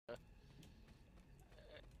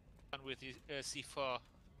one with the C4.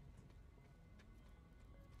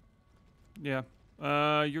 Yeah.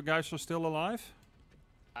 You guys are still alive?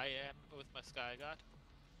 I am with my Skyguard.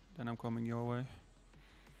 Then I'm coming your way.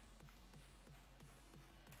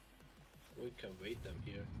 We can wait them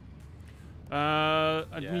here.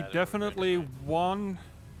 I need definitely one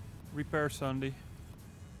repair Sunday.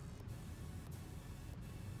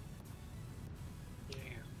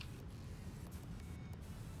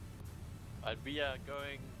 We are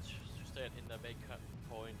going to stand in the make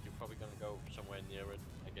point. You're probably gonna go somewhere near it,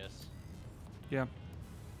 I guess. Yeah.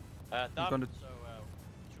 Done. So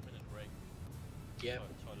 2-minute break. Yeah,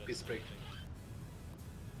 peace break.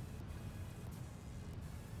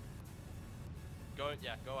 Go out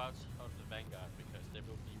of the vanguard because there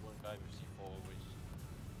will be one guy with C4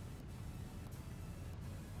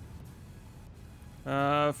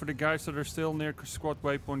 always. For the guys that are still near squad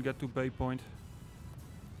waypoint, get to baypoint.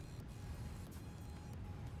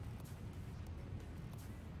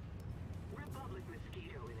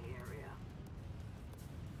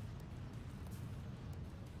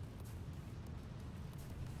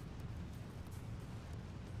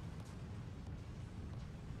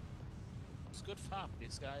 Good farm,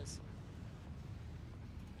 these guys.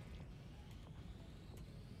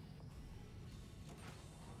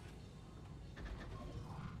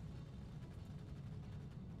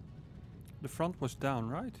 The front was down,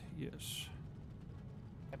 right? Yes.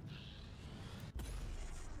 Yep.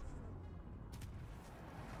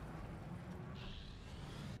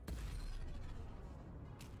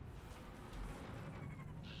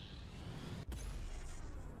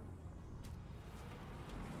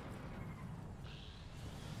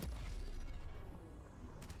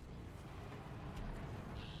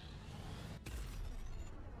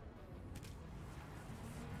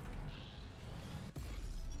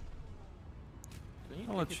 Do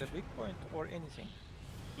you take it a weak point or anything?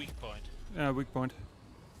 Weak point. Yeah, weak point.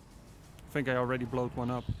 I think I already blowed one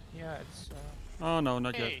up. Yeah, it's... Oh no,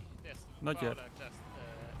 not yet. Yes, Not yet. Just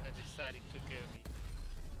deciding to kill me.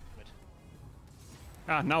 But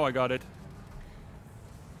Ah, now I got it.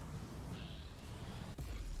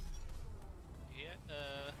 yeah,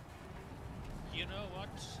 you know what?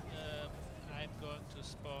 I'm going to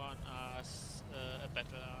spawn us a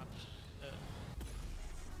battle arm.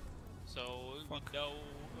 So we know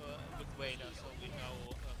with Vader, so we know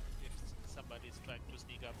if somebody's trying to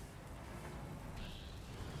sneak up.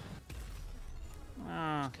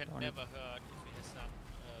 Ah, It can never hurt if we have some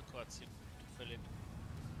cutscene to fill in.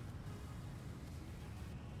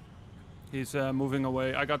 He's moving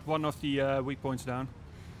away. I got one of the weak points down.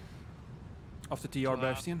 Of the TR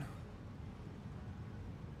Bastion.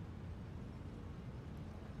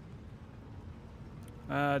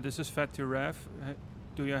 This is Fat to Rev.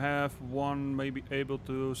 Do you have one maybe able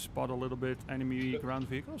to spot a little bit enemy ground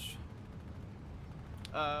vehicles?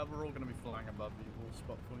 We're all going to be flying above you. We'll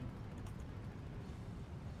spot for you.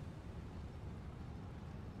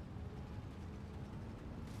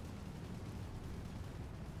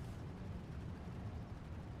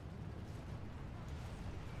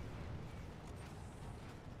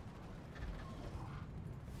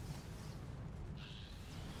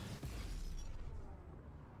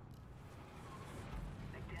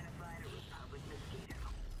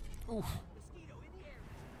 Oof.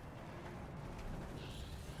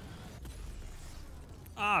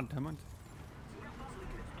 Ah, damn it.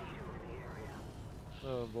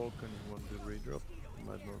 Vulcan want to redrop.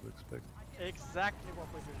 Might not expect. Exactly what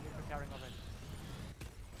we're doing. We're preparing already.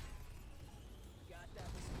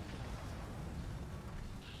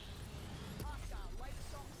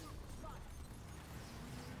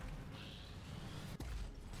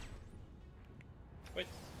 Wait.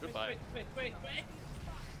 Goodbye. Wait.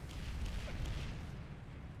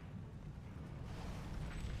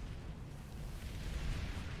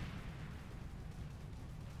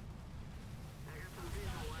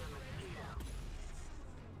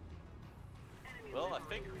 Well, I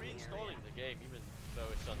think reinstalling the game, even though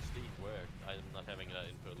it's on Steam, worked. I'm not having that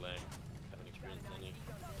input lag. Haven't experienced any.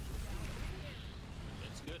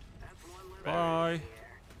 That's good. Bye.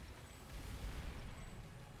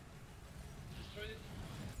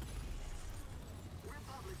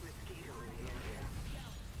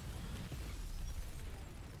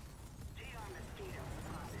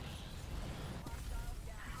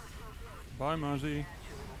 Bye, Muzzy.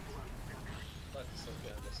 That is so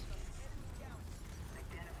good.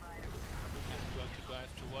 I'm going to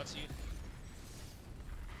drive towards you.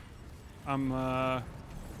 I'm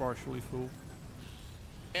partially full.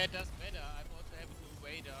 Yeah, it doesn't matter. I'm also having a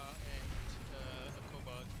Vader and a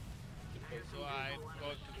Cobalt. So I'm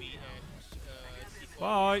going to be at C4.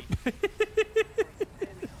 Bye.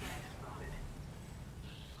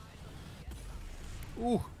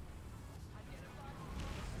 Ooh.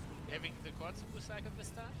 Having the Corsica cycle this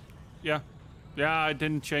time? Yeah. Yeah, I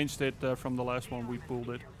didn't change it from the last one we pulled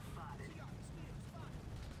it.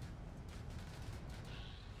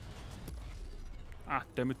 Ah,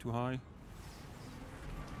 damn it, too high.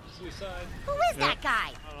 Suicide. Who is that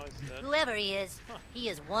guy? Oh, he's dead. Whoever he is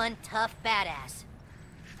one tough badass.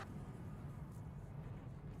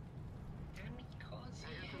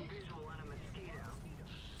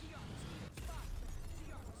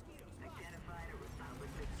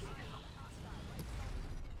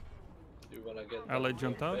 Do you wanna get LA that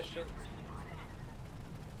jumped out. question?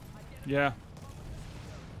 Yeah.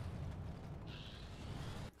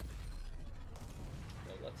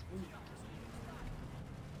 Well, let's move.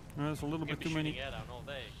 There's a little Could bit be too many. shooting air down all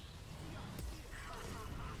day.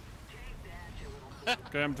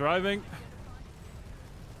 Okay, I'm driving.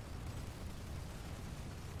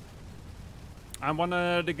 I'm one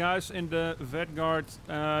of the guys in the Vanguard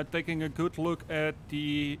taking a good look at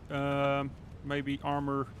the maybe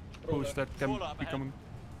armor boost that can Roll up be ahead. coming.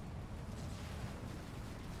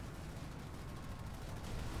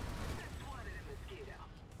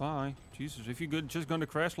 Bye. Jesus, if you're just gonna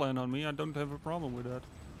crash land on me, I don't have a problem with that.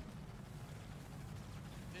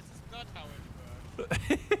 This is not how it works.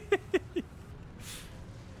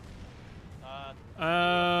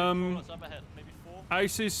 Rollers up ahead, maybe 4.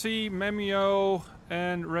 ICC, Memio,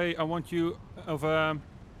 and Ray, I want you of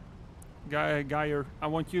Geyer. I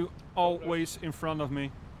want you always in front of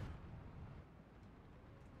me.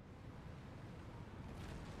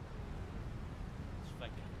 It's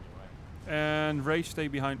flanking, you're right. And Ray, stay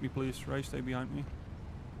behind me, please. Ray, stay behind me.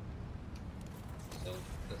 So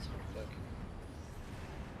that's reflecting.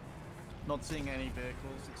 Not seeing any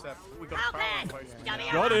vehicles except we got a How crowd bad? post. Got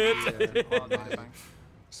me Got it! Oh, no, thanks.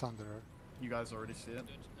 Sunderer. You guys already see it.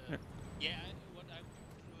 Good. What I'm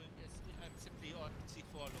doing is I'm simply on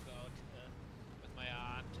C4 lookout with my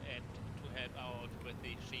aunt and to help out with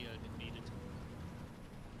the shield if needed.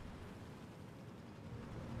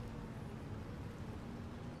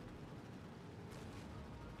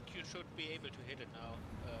 You should be able to hit it now,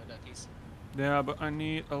 Duckies. Yeah, but I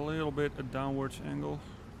need a little bit a downwards angle.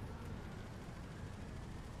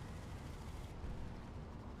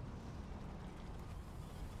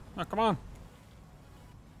 Ah, come on.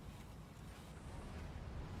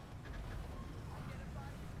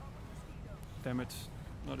 Damn it.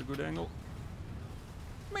 Not a good angle.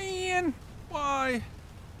 Man! Why?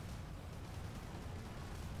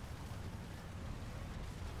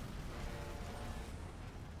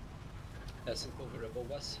 Async power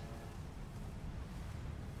above us.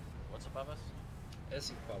 What's above us?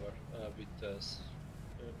 Async power with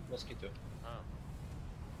mosquito. Oh.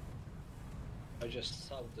 I just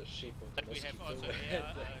saw the shape of the But we have mosquito. also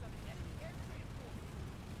air.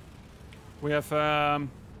 We have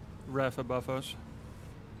Rev above us.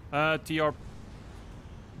 TR. Progress,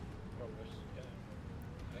 yeah.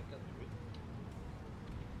 I can do it.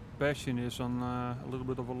 Bastion is on a little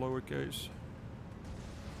bit of a lower case.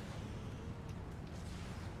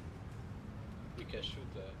 We can shoot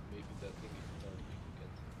maybe that thing if we can get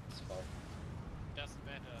this far. Doesn't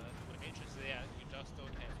matter. The range is there. You just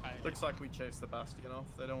don't have high. Looks like we chased the Bastion off.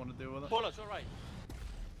 They don't want to deal with it. Pull us, alright.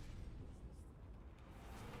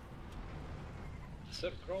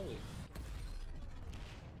 Sir Crowley.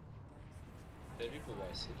 Terrible,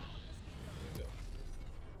 I see. There we go.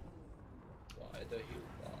 Why the hell?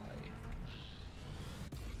 Why?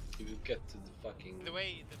 You will get to the fucking. The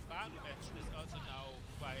way the farm match is also now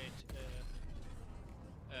quite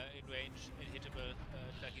in range and hittable,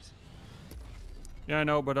 Duckies. Yeah, I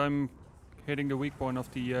know, but I'm hitting the weak point of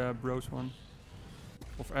the bros one.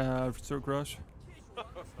 Of Sir Gross.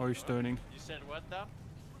 Oh, he's turning. You said what now?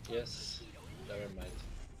 Yes. Never mind.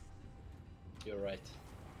 You're right.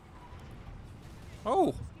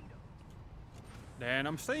 Oh! Then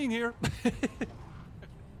I'm staying here.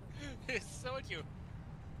 Sold you.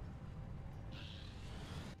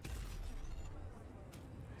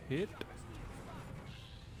 Hit.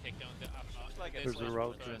 Take down the up. Looks like this There's a one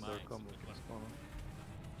route first. in there coming from spawn.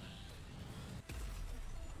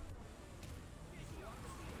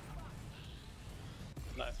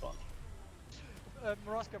 Nice one.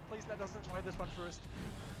 Moroska, please let us enjoy this one first.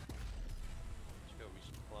 Let's go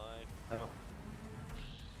resupply. Oh.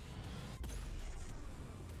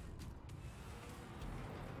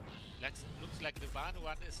 Looks like the van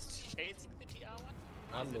one is chasing the TR one.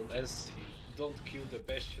 Unknown as don't kill the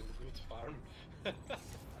Bastion, good farm.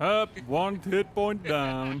 Up, one hit point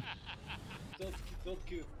down. Don't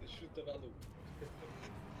kill, shoot the Value.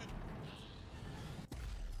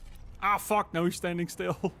 Ah, fuck, now he's standing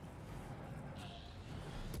still.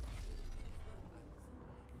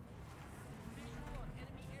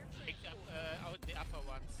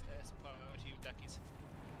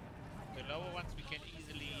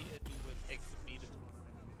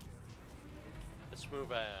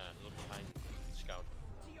 move a little behind scout.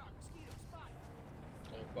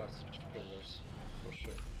 Parts crawlers, for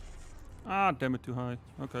sure. Ah, damn it, too high.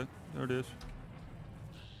 Okay, there it is.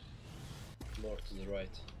 More to the right.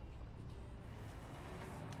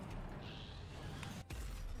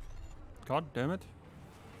 God damn it.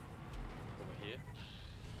 Over here.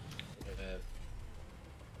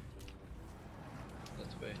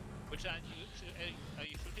 That way. Which are you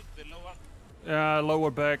shooting? The lower? Yeah,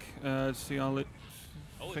 lower back. It's the only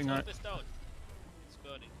Oh, thing it's I. almost down. It's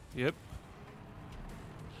burning. Yep.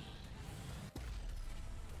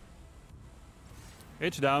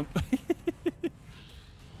 It's down.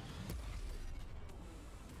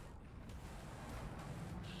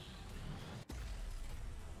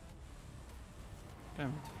 Damn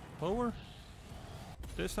it. Lower?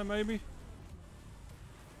 This time maybe?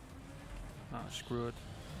 Ah, screw it.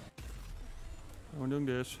 I'm doing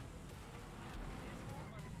this.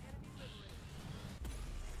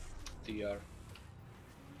 TR.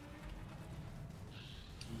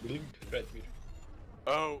 Blink, red mirror.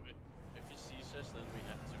 Oh, if he sees us, then we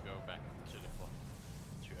have to go back to the front,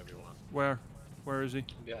 to everyone. Where? Where is he?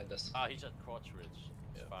 Behind us. Ah, he's at Quartz Ridge.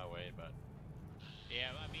 It's far away, but Yeah,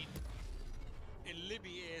 I mean, in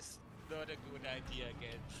Libby is not a good idea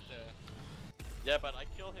against. yeah, but I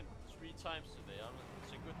killed him 3 times today.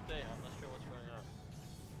 It's a good day. I'm not sure what's going on.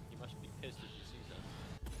 He must be pissed if he sees us.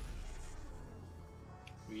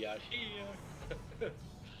 We are here.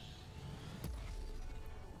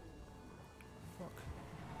 Fuck.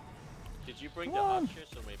 Did you bring Come the on. archers,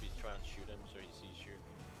 or maybe try and shoot him so he sees you?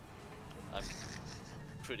 I'm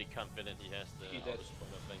pretty confident he has the He did.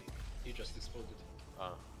 auto-spoiler thing. He just exploded.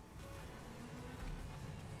 Ah.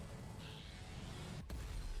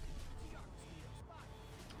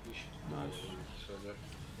 We should go Nice. further.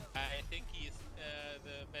 I think he's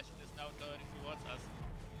the mission is now turning towards us.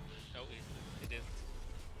 No, it isn't.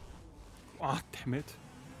 Ah, damn it.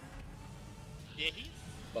 Yeah, he's.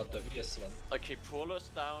 But the VS one. Okay, pull us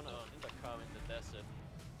down on intercom in the desert.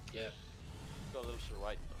 Yeah. Go a little to the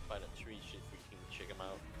right by the tree, see if we can check him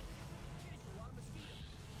out.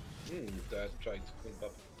 They're trying to clean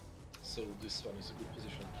up. So this one is a good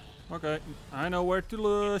position. Okay, I know where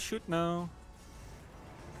to shoot now.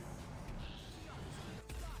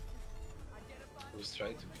 Who's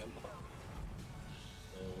trying to camp up?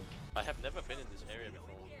 I have never been in this area before.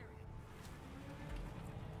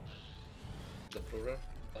 The Prora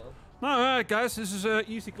down. Alright guys, this is a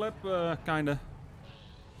easy clap, kinda.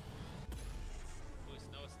 Who is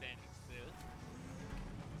now standing still?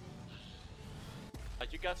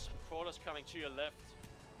 You got some crawlers coming to your left,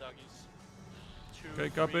 doggies. 2, Okay,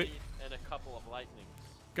 copy. 3, and a couple of lightnings.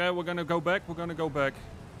 Okay, we're gonna go back, we're gonna go back.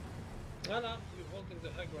 No, no, you're holding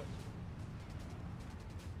the high ground.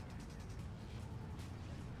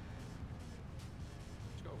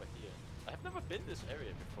 Let's go over here. I have never been this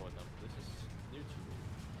area before, though. This is new to me.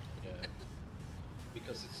 Yeah.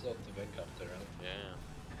 Because it's not the Vencaptor, right? Yeah.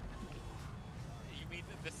 You mean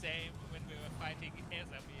the same when we were fighting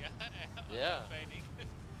Esamir? Yeah. Training.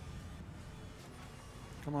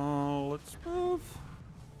 Come on, let's move.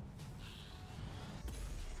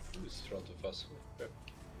 Who's in front of us? Yep.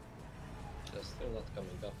 They're still not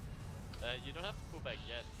coming up. You don't have to pull back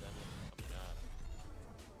yet, then it's coming out.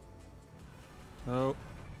 Oh,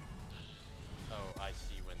 Oh, I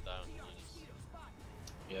see, went down. Jeez.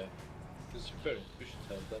 Yeah. It's repairing. We should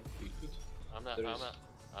help them. We could. I'm not There going is-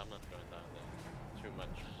 down there. Too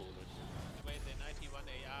much pullers. Wait, the 91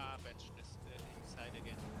 AR batch is inside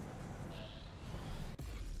again.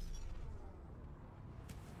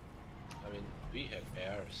 I mean, we have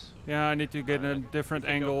airs. yeah, I need to get a different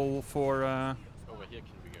we can go- angle for Over here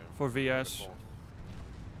can we go? for VS. Before.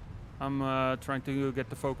 I'm trying to get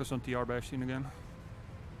the focus on TR Bastion again.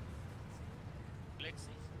 Lexi.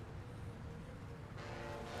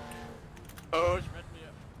 Oh, it's red me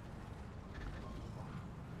up.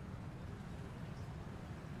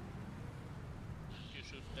 You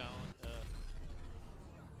shoot down.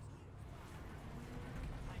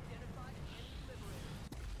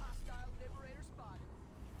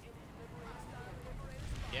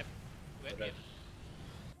 Yep. Wait, Red. yep.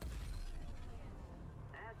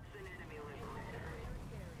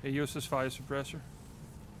 He uses fire suppressor.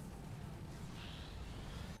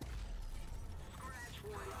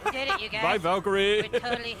 We did it, you guys. Bye, Valkyrie. We're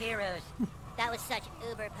totally heroes. That was such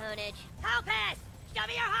uber ponage. Hall pass! Show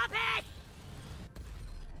me your hall pass!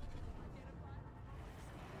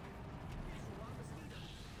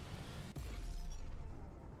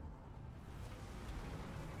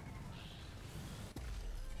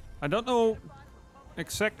 I don't know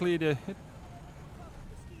exactly the hit.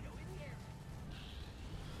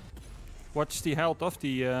 What's the health of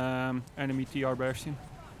the enemy TR Bastion?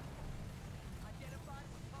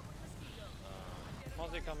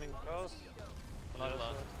 Mozzie coming close. A little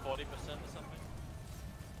 40% or something.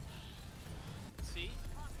 See?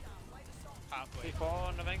 Halfway. C4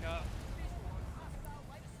 on the Vanguard.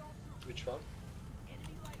 Which one?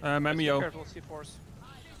 Memio. Careful, C4s.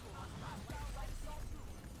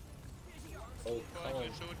 Oh, But come on. you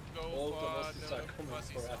should go All the for losses the are coming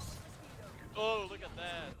Aussies. for us. Oh, look at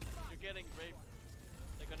that! You're getting raped.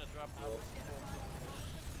 They're gonna drop out.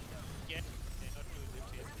 Yet, they're not doing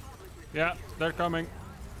it yet. Yeah, they're coming.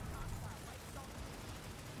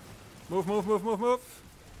 Move, move, move, move, move.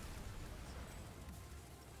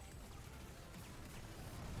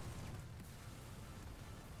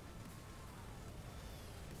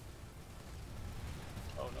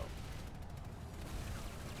 Oh no.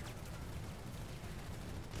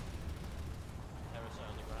 Harris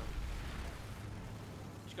on the ground.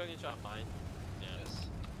 Just going into our mine. Yeah. Yes.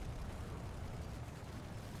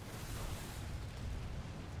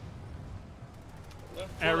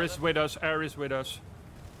 Air is with us, air is with us.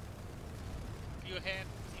 You had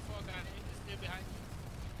C4 guy is still behind you.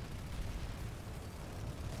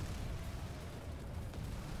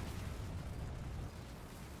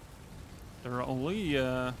 There are only I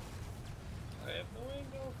have no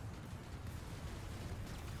angle.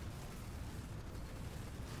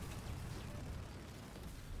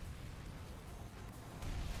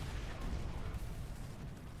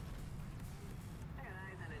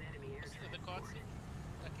 What's the cards?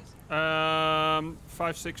 Like is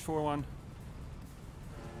 5641.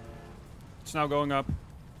 It's now going up.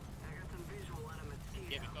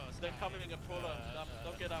 yeah, because They're coming in a puller.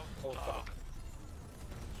 Don't get out. Oh, fuck.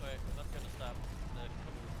 Sorry, I'm not gonna stop. They're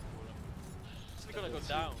coming in a puller. It's gonna go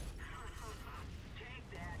down.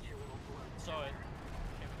 Saw it.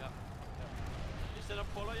 Coming up. Yeah. Is there a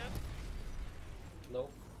puller yet? No.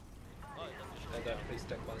 Oh, it doesn't And show. please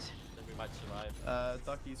take once. Then we might survive.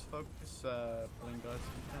 Ducky's focus, pulling guys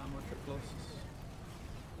if you can with the Colossus.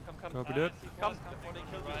 Come. Copy that. Come before they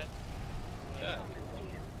kill you. Yeah.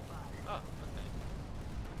 Ah, okay.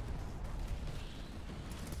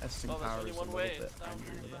 Essing Well, there's power only is a one little way. bit It's down.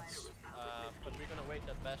 angry with us. But we're gonna wait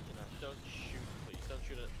that bastion out. Don't shoot, please. Don't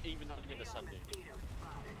shoot it, even in the Sunday.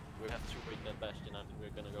 We have to wait that bastion out and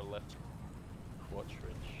we're gonna go left. Watch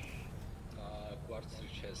Ridge. Quartz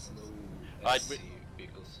which has no Alright, SC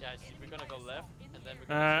vehicles. Yeah, I see. We're gonna go left and then we're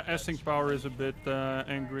gonna... Essing power is a bit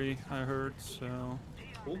angry, I heard, so...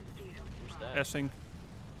 Who? Who's that? Essing.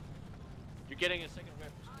 You're getting a second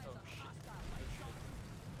wave. Oh shit. Don't shoot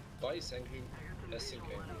it. Why is angry? SC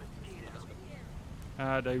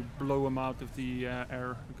angry. They blow him out of the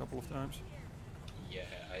air a couple of times. Yeah,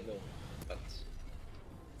 I know.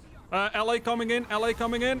 But LA coming in, LA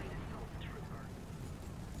coming in.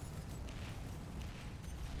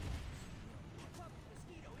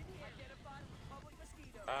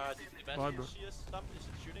 Did the Bye, bastion bro. see us stump? Is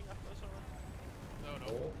it shooting at us already?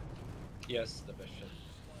 no. oh. Yes, the Bastion.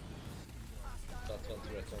 That one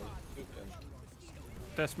turret only. You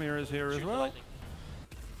can. Tesmir is here as Shoot the well. lightning.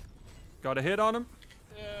 Got a hit on him.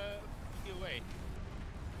 You wait.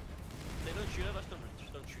 They don't shoot at us,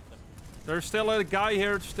 don't shoot them. There's still a guy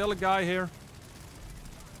here, still a guy here.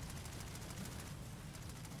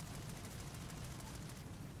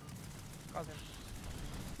 Got him.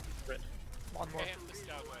 Red. One more. I have the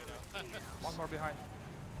scout right now. One more behind.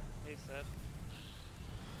 He's dead.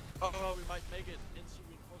 Oh, we might make it. Instant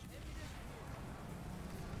reinforcement.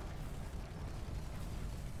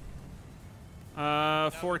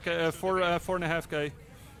 4K, 4.5K.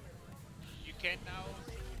 You can now.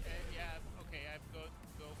 Yeah. Okay. I'm going to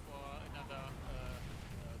go for another.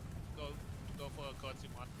 Go for a Corsi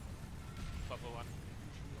one. Proper one.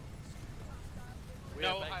 We No,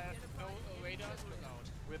 are I back. have no radars. Look out.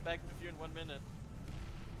 We're back with you in 1 minute.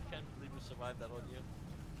 Can't believe we survived that all year.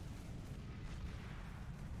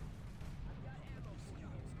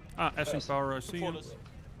 Essing power, I see him. Supporters.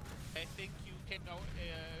 I think you can now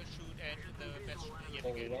shoot at the Bastion yet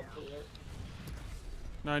Only again. one puller.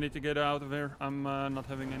 No, I need to get out of here. I'm not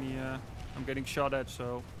having any. I'm getting shot at,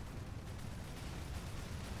 so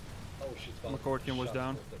Oh shit, My one Cortian was shot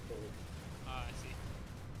down. of the puller. Ah, I see.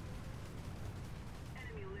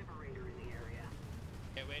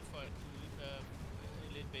 Yeah, wait for it to a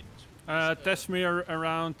little bit. Tesmir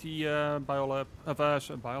around the biolab.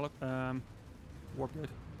 Biolab. Warp gate.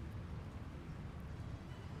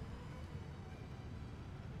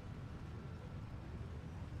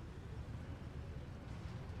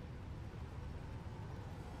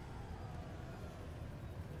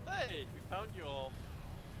 Hey, we found you all.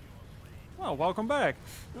 Well, welcome back.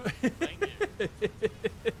 Thank you.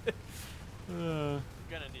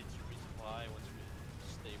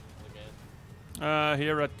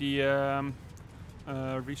 here at the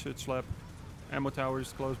research lab. Ammo tower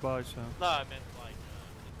is close by, so. No, I meant like.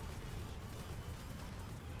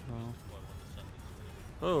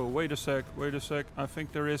 Oh, wait a sec. I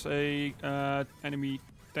think there is a enemy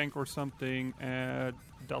tank or something at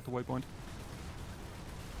Delta Waypoint.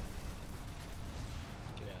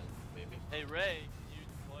 Yeah, maybe. Hey Ray, you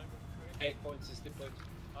deploy? 8 points is deployed.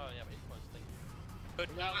 Oh yeah, 8 points. Thank you.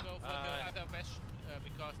 But now go for the other bastion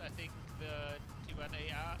because I think the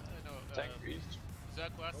T1AR,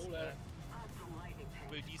 Zerg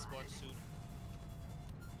will despawn soon.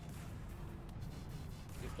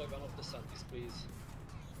 Deploy one of the Santis, please.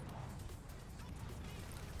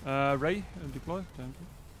 Ray, deploy. Thank you.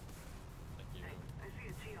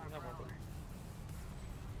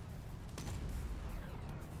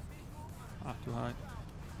 Ah, too high.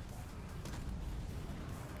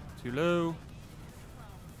 Too low.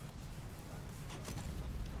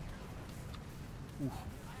 Oof.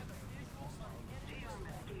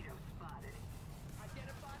 I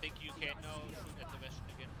think you can now shoot at the bastion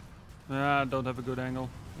again. Ah, don't have a good angle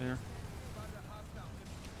there.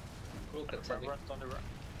 Cool, that's on the run.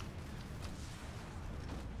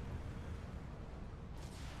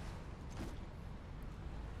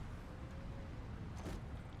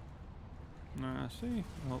 I see.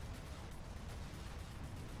 Oh.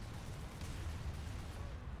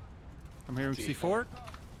 I'm hearing C4.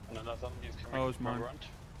 Oh, it's mine.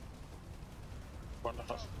 One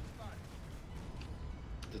of us.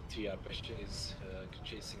 The TR bastion is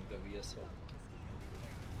chasing the VSO.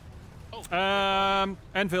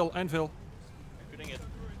 Anvil. Shooting it.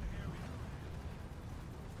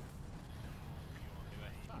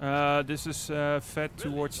 This is fed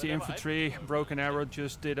towards the infantry. Broken Arrow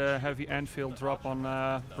just did a heavy anvil drop on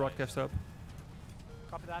broadcast up.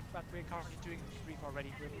 Copy that, but we're currently doing the brief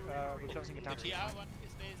already. We're closing it down. The TR one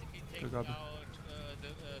is basically taking out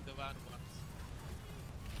the van ones.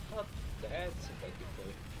 Not that bad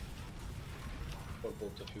deploy. For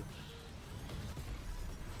both of you.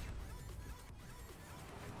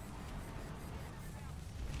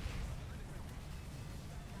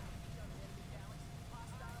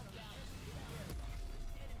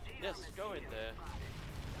 Yes, go in there.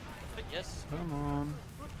 Yes. Come on.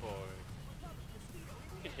 Good boy.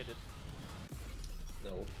 You can hit it.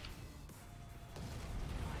 No.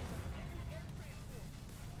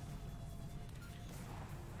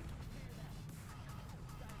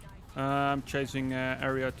 I'm chasing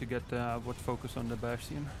area to get what focus on the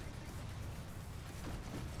bastion.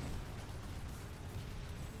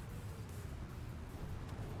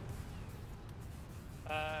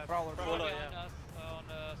 Prowler, Probably yeah. on us, on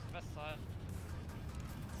the west side.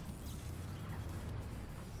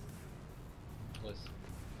 Nice.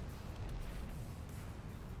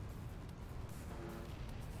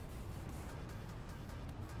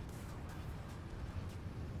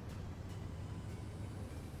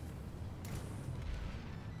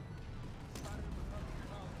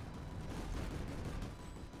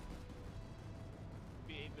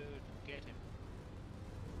 Be able to get him.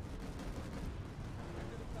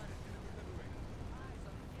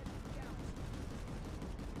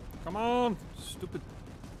 Come on, stupid.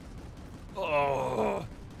 Oh.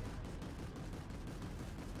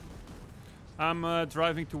 I'm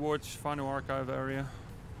driving towards final archive area.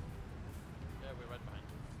 Yeah, we're right behind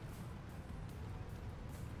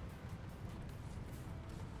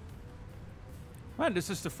you. Man, this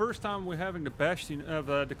is the first time we're having the bastion of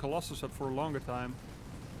the Colossus up for a longer time.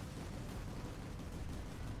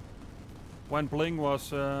 When Bling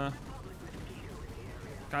was kind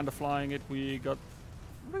of flying it, we got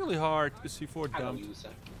really hard C4 dumped.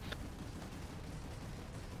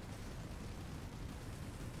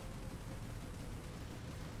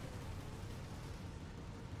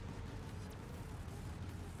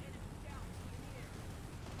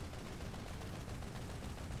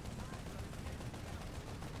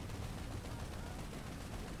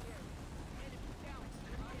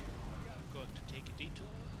 Going to take a detour.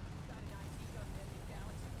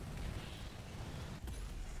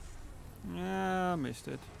 Yeah, missed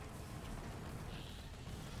it.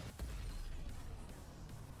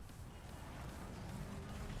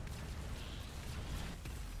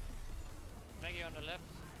 Maggie on the left.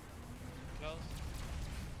 Close.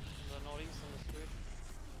 On the northeast on the street.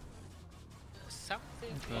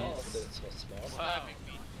 Something Oh, is that was smart. stabbing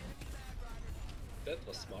me. That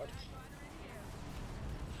was smart.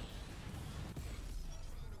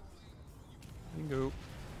 Bingo.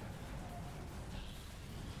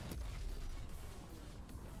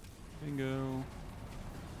 Bingo.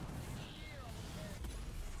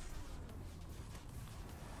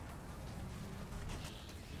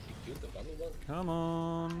 Good. The bundle one? Come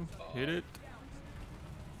on, hit it.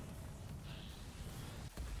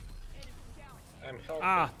 I'm helping.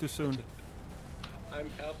 Ah, too soon. I'm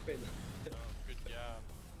helping. Good job.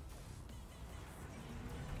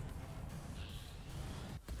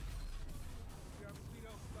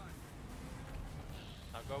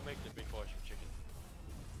 Now go make the big portion chicken.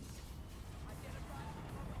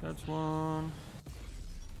 That's one.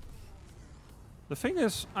 The thing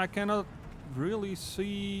is, I cannot really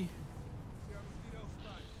see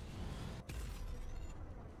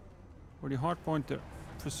where the hard point there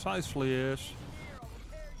precisely is.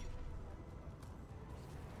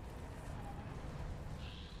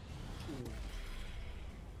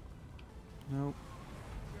 Nope.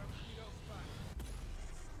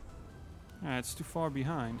 Ah, it's too far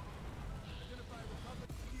behind.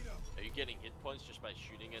 Are you getting hit points just by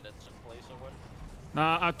shooting it at some place or what?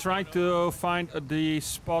 Nah, I tried to find the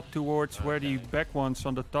spot towards where the back ones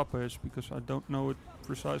on the top is, because I don't know it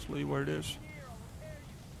precisely where it is.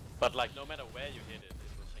 But like, no matter where you hit it, it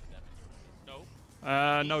will take damage.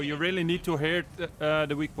 No? No, you really need to hit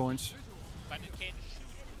the weak points. But it can shoot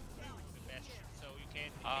through the bastion, so you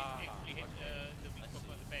can actually hit the weak point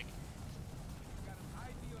on the back.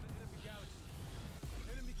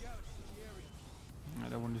 Yeah,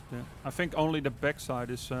 that one is dead. I think only the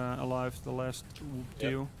backside is alive, the last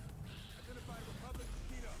two.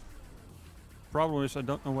 Problem is I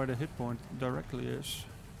don't know where the hit point directly is.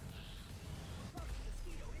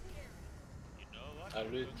 You know what? A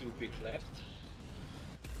little bit left.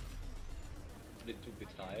 A little bit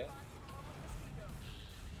higher.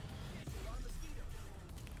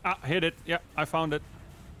 Ah, hit it. Yeah, I found it.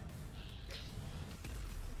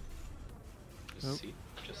 You see,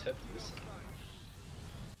 just have this.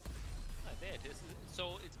 Ah, there it is.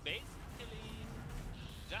 So it's basically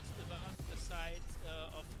just above the side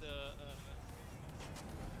of the...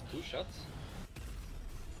 2 shots?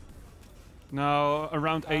 Now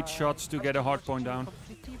around 8 shots to get a hard point down.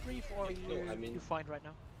 Complete debrief or No, I mean, you find right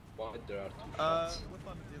now? Why there are 2 shots? We're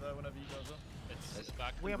fine with you though, whenever you guys are. It's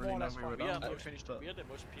back. We are more or less fine. We are the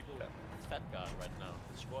most people fat guy right now.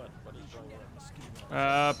 The squad. What is going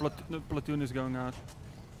on? Platoon is going out.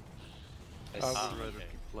 I I see, would rather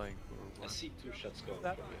keep playing for a I while. see 2 shots going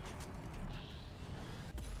That- from you.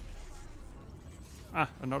 Ah,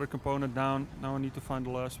 another component down. Now I need to find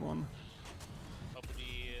the last one.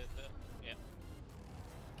 Hopefully, yeah.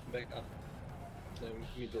 Back up. The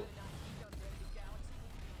middle.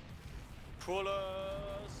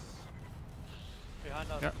 Crawlers! Behind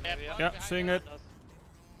us. Yeah. Behind Yeah, us. seeing it.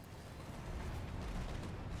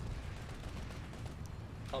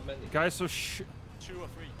 How many? Guys are 2 or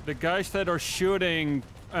 3. the guys that are shooting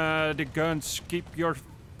the guns, keep your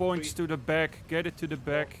points to the back. Get it to the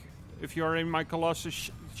back. If you're in my Colossus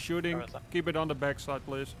shooting, keep it on the back side,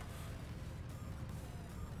 please.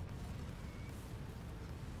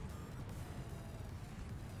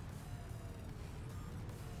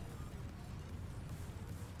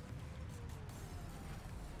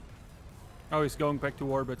 Oh, he's going back to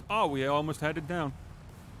orbit. Oh, we almost had it down.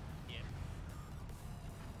 Yeah.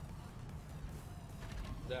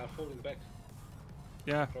 They are falling back.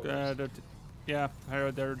 Yeah, yeah,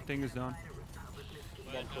 their thing is done.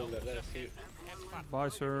 One crawler left here. Bye,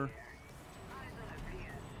 sir.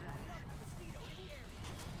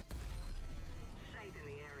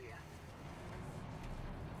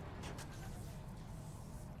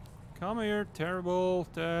 Come here, terrible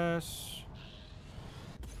Tess.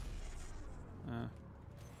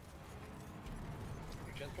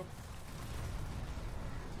 Gentle.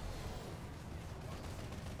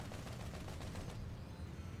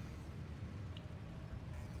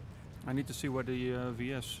 I need to see where the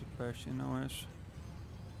VS bastion now is.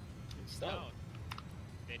 It's down.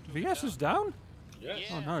 They took it VS down. is down? Yes.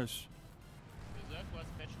 Yeah. Oh, nice. The Zerg was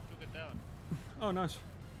bastion took it down. Oh, nice.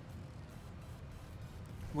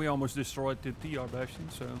 We almost destroyed the TR bastion,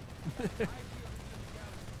 so.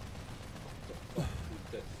 Fuck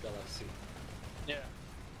with that galaxy. Yeah.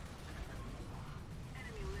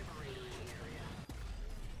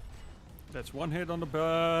 That's one hit on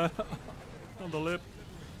the on the lip.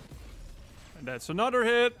 And that's another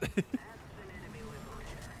hit.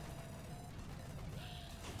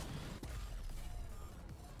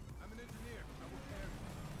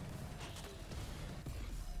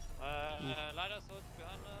 Light us out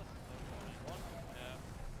behind us. Only one. Yeah.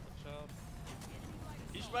 Watch out.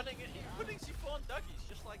 He's running it. He's putting C4 on Duckies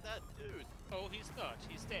just like that, dude. Oh, he's not.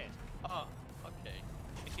 He's dead. Ah, okay.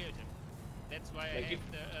 I killed him. That's why I Thank you.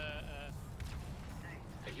 have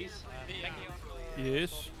the He's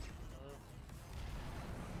Yes.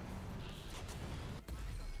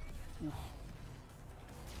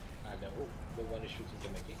 Oh, the one is shooting the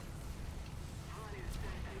Maggie.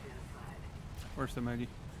 Where's the Maggie?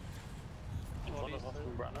 In front of us,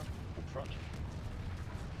 runner. In front.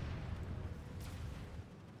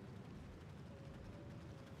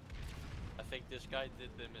 I think this guy did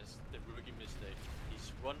the rookie mistake.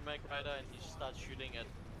 He's one Mag Rider and he starts shooting at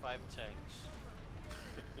 5 tanks.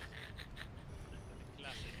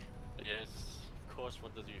 Classic. Yes, of course,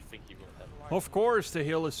 what did you think he will have? Of course, the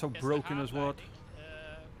hill is so broken as what.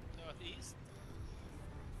 Northeast.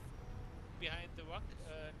 Behind the rock,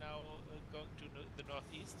 now going to the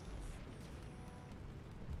northeast.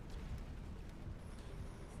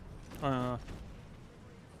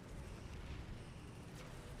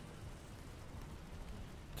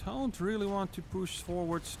 Don't really want to push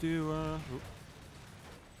forwards to.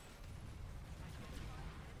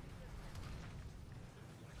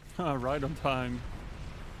 Right on time.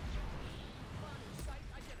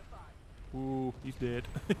 Ooh, he's dead.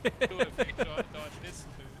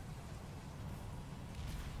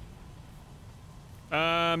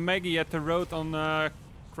 Maggie at the road on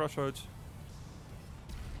Crossroads.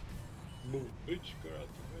 Move, bitch, go out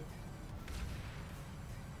the way.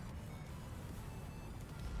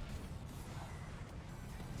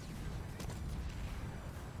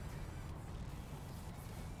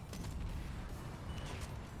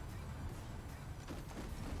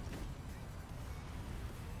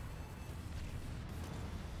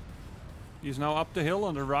 He's now up the hill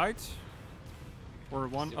on the right. Or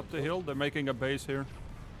one up the hill. They're making a base here.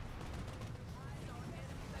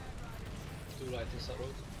 Two right inside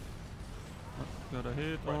road. Got a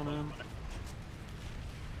hit on him.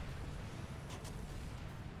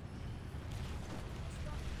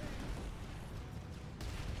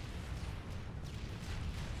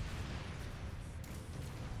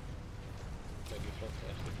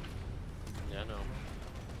 Yeah, I know.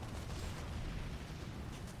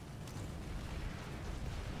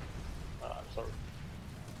 Sorry.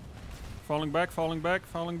 Falling back, falling back,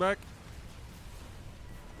 falling back.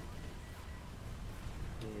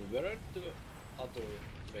 Where are the other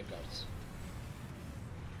vanguards?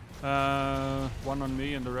 One on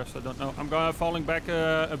me and the rest I don't know. I'm going falling back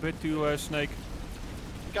a bit to Snake.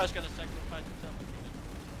 The guy's gonna sacrifice himself.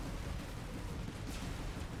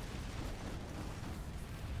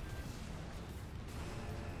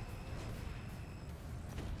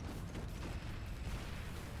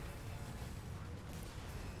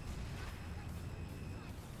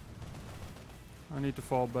 I need to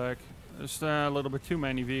fall back. There's a little bit too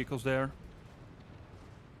many vehicles there.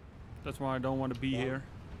 That's why I don't want to be here.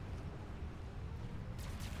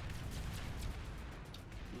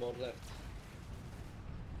 More left.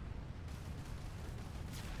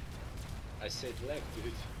 I said left,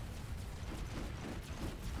 dude.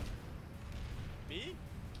 Me?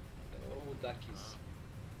 Oh, duckies.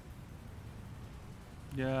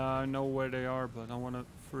 Yeah, I know where they are, but I want to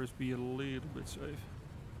first be a little bit safe.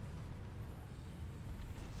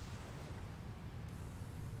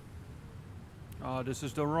 Oh, this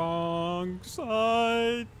is the wrong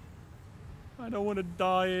side. I don't want to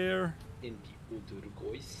die here. In the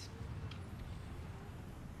Udurgois.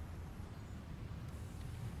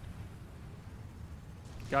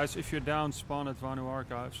 Guys, if you're down, spawn at Vanu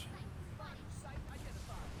Archives.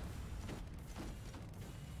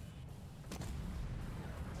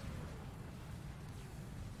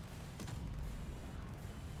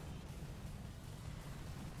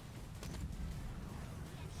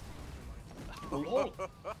 LOL!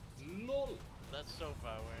 LOL! That's so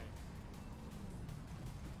far away.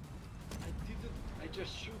 I didn't. I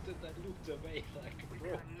just shoot and I looked away like,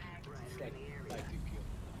 bro. It's like lighting kill.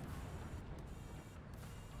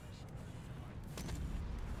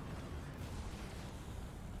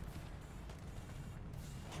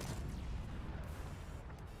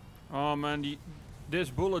 Oh man, this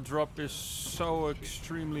bullet drop is so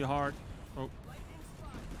extremely hard. Oh.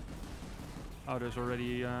 Oh, there's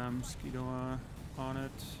already mosquito on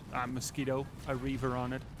it. Mosquito, a reaver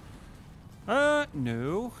on it.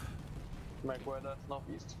 No. Like where that's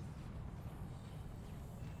northeast.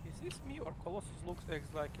 Is this me or Colossus looks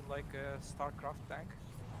like a StarCraft tank?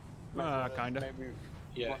 Kinda. Maybe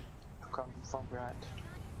yeah. Come from behind.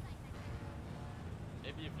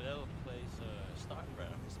 Maybe if Rel plays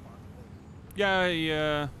StarCraft.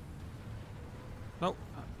 Yeah, no,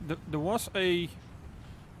 there was a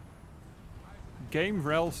game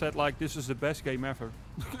Rel said like this is the best game ever.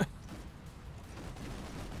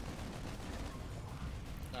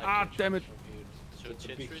 Ah, damn it! So it's a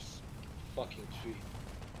big fucking tree.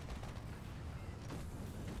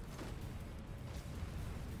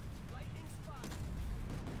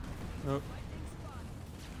 Oh.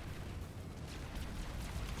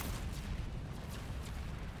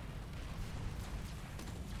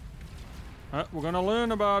 We're gonna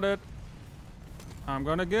learn about it. I'm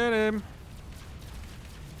gonna get him.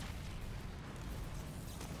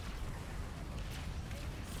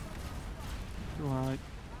 Too high.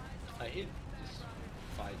 I hate these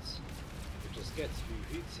fights. You just get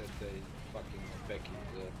few hits and they fucking back in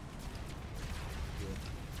the field.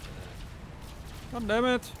 God damn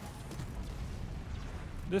it.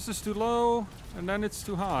 This is too low, and then it's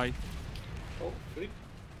too high. Oh, flip.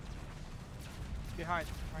 Behind.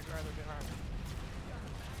 I'd rather behind.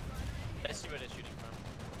 Let's see where they're shooting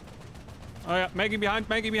from. Oh yeah, Maggie behind,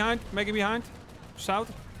 Maggie behind, Maggie behind.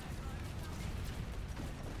 South.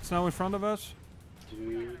 It's now in front of us.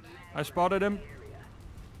 Dude. I spotted him.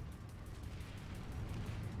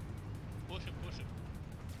 Push him, push him.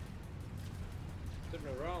 Turn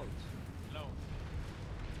around. No.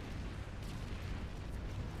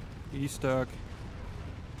 He's stuck.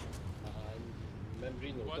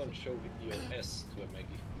 Membrino, don't show with your S to a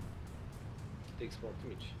Maggie. Takes more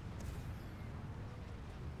damage.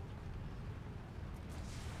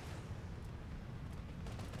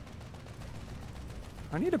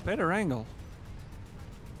 I need a better angle.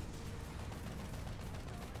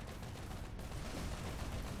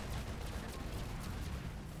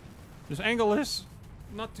 This angle is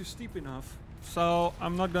not too steep enough, so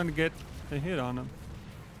I'm not gonna get a hit on him.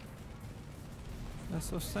 That's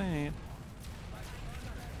so sad.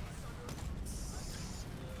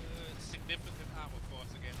 Significant armor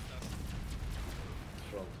force against us.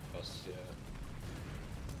 Front of us, yeah.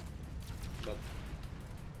 But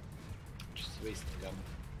just wasting ammo.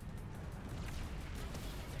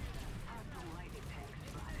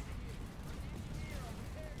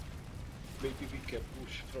 Maybe we can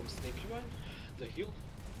push from Snake Line, the hill,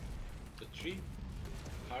 the tree,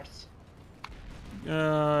 hearts.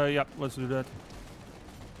 Yeah, let's do that.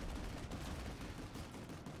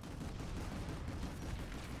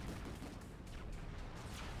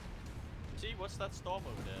 See, what's that storm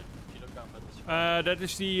over there? If you look up at this. That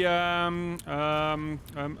is the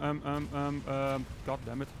God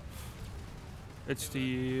damn it! It's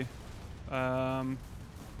the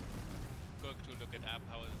Going to look it up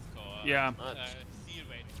how it's called. yeah. Steel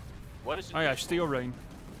rating. What is it? Oh yeah, Steel Rain.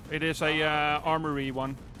 It is a armory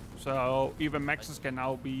one, so even Maxes can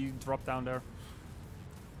now be dropped down there.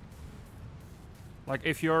 Like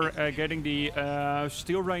if you're getting the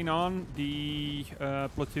Steel Rain on, the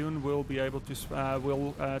platoon will be able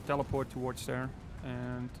to teleport towards there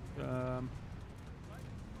and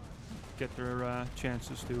get their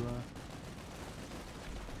chances to.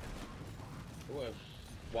 Well,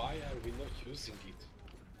 why are we not using it?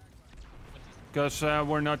 Because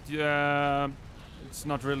we're not. It's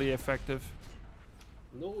not really effective.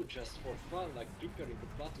 No, just for fun, like preparing the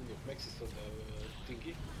platoon of Maxis on the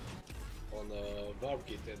thingy, on Warp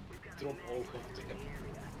Gate and drop all of them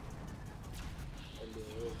on the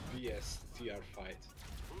BS TR fight.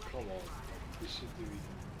 Come on, we should do it.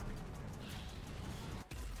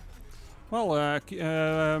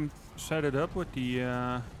 Well, set it up with the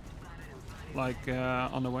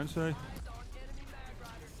on the Wednesday.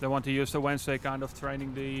 They want to use the Wednesday kind of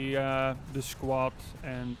training the squad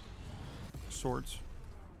and swords.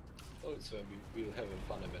 Oh, so we'll have a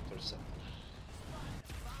fun event or something.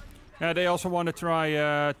 Yeah, they also want to try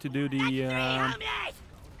to do the.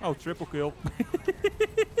 Oh, triple kill.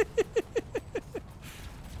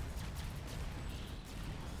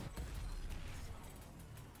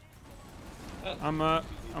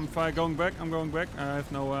 I'm fine going back. I'm going back. I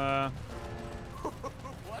have no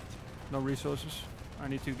no resources. I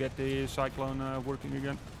need to get the cyclone working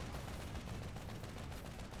again.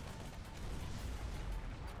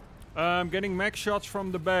 I'm getting max shots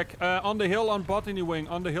from the back. On the hill on botany wing.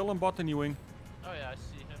 On the hill on botany wing. Oh yeah, I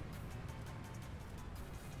see him.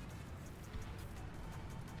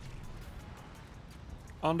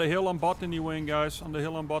 On the hill on botany wing, guys. On the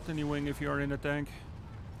hill on botany wing if you're in a tank.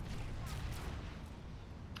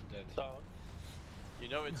 So, you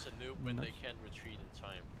know it's a noob when they can retreat in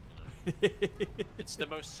time. You know? It's the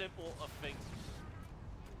most simple of things.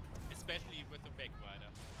 Especially with the back rider.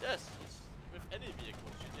 Yes, it's with any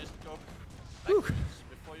vehicles, you just go backwards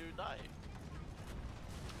before you die.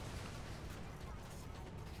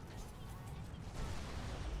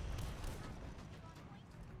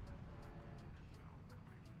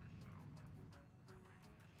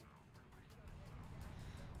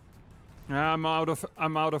 I'm out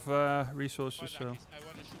of resources. So. I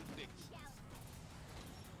want to shoot things.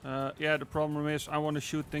 Yeah, the problem is I want to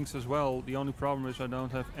shoot things as well. The only problem is I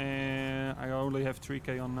don't have. I only have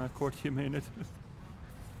 3k on Courtier minute. You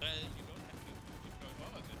don't have to deploy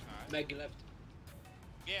all of the time. Maggie left.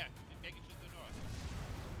 Yeah, make it to the north.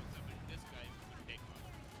 This guy would take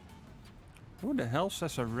Who the hell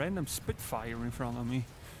says a random Spitfire in front of me?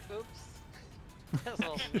 Oops. That's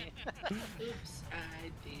all me. Oops,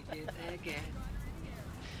 I did it again.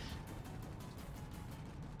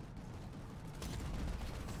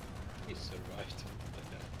 He survived.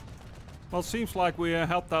 Well, seems like we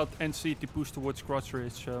helped out NC to push towards Cross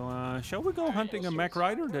Ridge, so shall we go hunting a Mac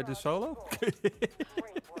Rider that is solo?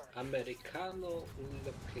 Americano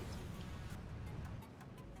Lockheed.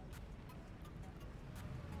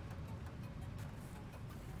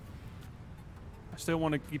 I still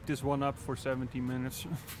want to keep this one up for 17 minutes.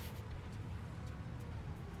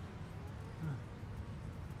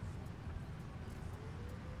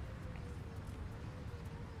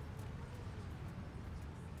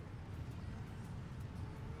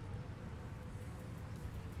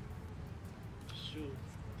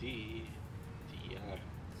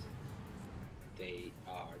 They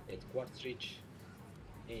are at Quartz Ridge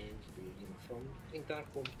and building from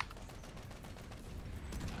Intarcom.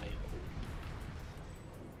 I hope.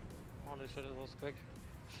 Holy shit, it was quick.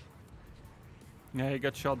 Yeah, he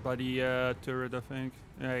got shot by the turret, I think.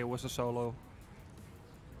 Yeah, it was a solo.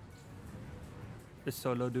 The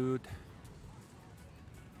solo dude.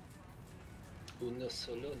 Uno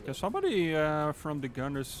solo. Can somebody from the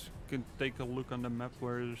gunners can take a look on the map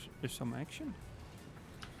where is some action?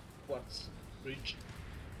 Quartz Ridge.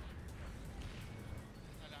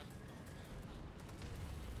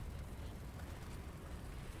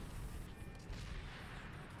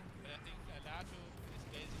 I think Alato is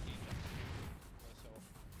basically so.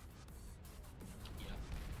 Yeah.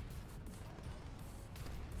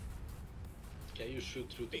 Can you shoot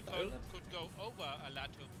through the island? Could go over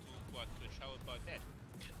Alato to Quartz Ridge. How about that?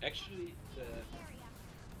 Actually,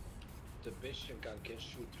 the Bastion gun can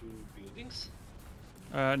shoot through buildings?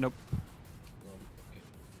 Nope. No, okay.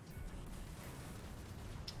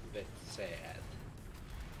 That's sad.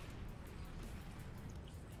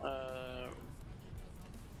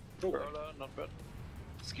 Roller, not bad.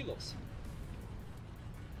 Skillos.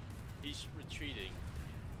 He's retreating.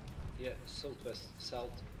 Yeah, southwest,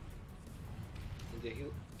 south. In the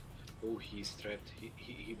hill. Oh, he's trapped.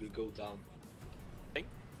 He will go down.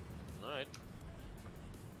 Alright.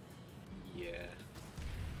 Yeah.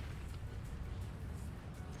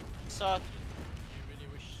 Sut, you really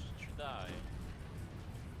wish to die?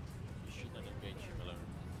 You should not engage him alone.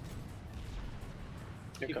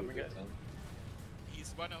 You're coming in.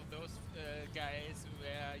 He's one of those guys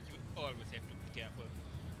where you always have to be careful.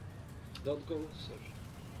 Don't go, sir.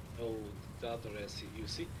 Oh, the other as you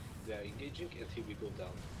see, they are engaging and he will go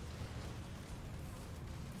down.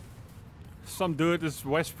 Some dude is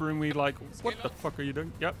whispering me like, what the fuck are you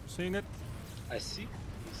doing? Yep, seeing it. I see.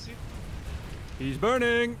 You see? He's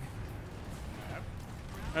burning!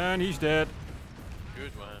 And he's dead.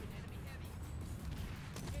 Good one.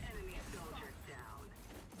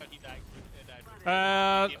 But he died.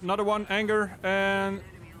 Another one, anger, and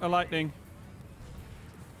a lightning.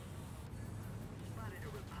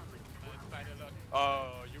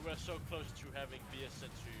 Oh, you were so close to having beer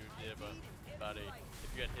sent to you, dear buddy.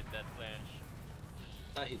 If you had hit that flash.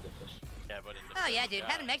 I hit the flash. Yeah, but in the Oh yeah, dude,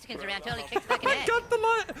 having Mexicans around totally kicks fucking ass.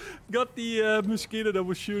 Got the mosquito that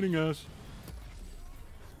was shooting us.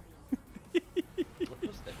 What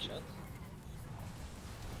was that shot?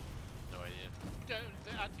 No idea. The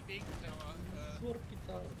anti-big tower.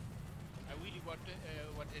 I really want it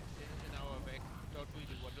in our back. Don't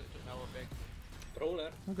really want it in our back.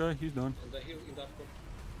 Roller. Okay, he's done. On the hill in that one.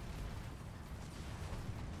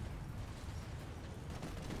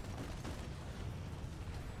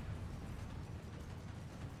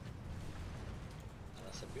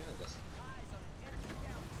 That's behind us.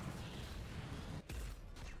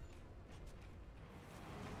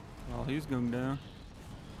 Well, he's going down.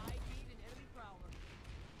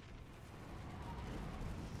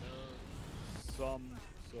 Some.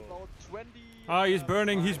 So. About 20. Ah, he's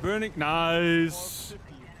burning, he's burning. Nice. On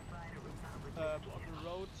the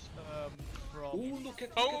road from. Ooh, look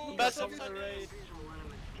at that's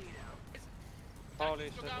Holy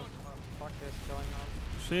shit, What the fuck is going on?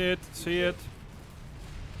 See it, see it.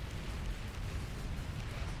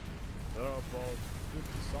 There are about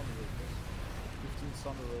 50 Sunrays. 15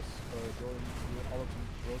 Sunrays going to Allerton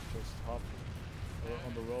Road just half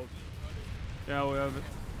on the road. Yeah, we have it.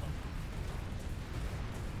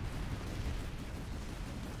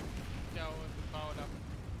 Down, powered up.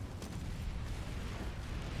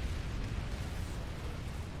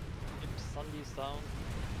 Sundy's down.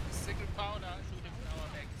 Single powder shooting in our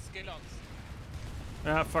back. Skillons.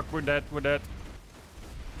 Yeah, fuck with that, with that.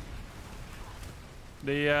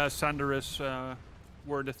 The Sanderus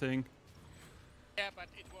were the thing. Yeah, but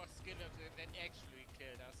it was Skillons and then actually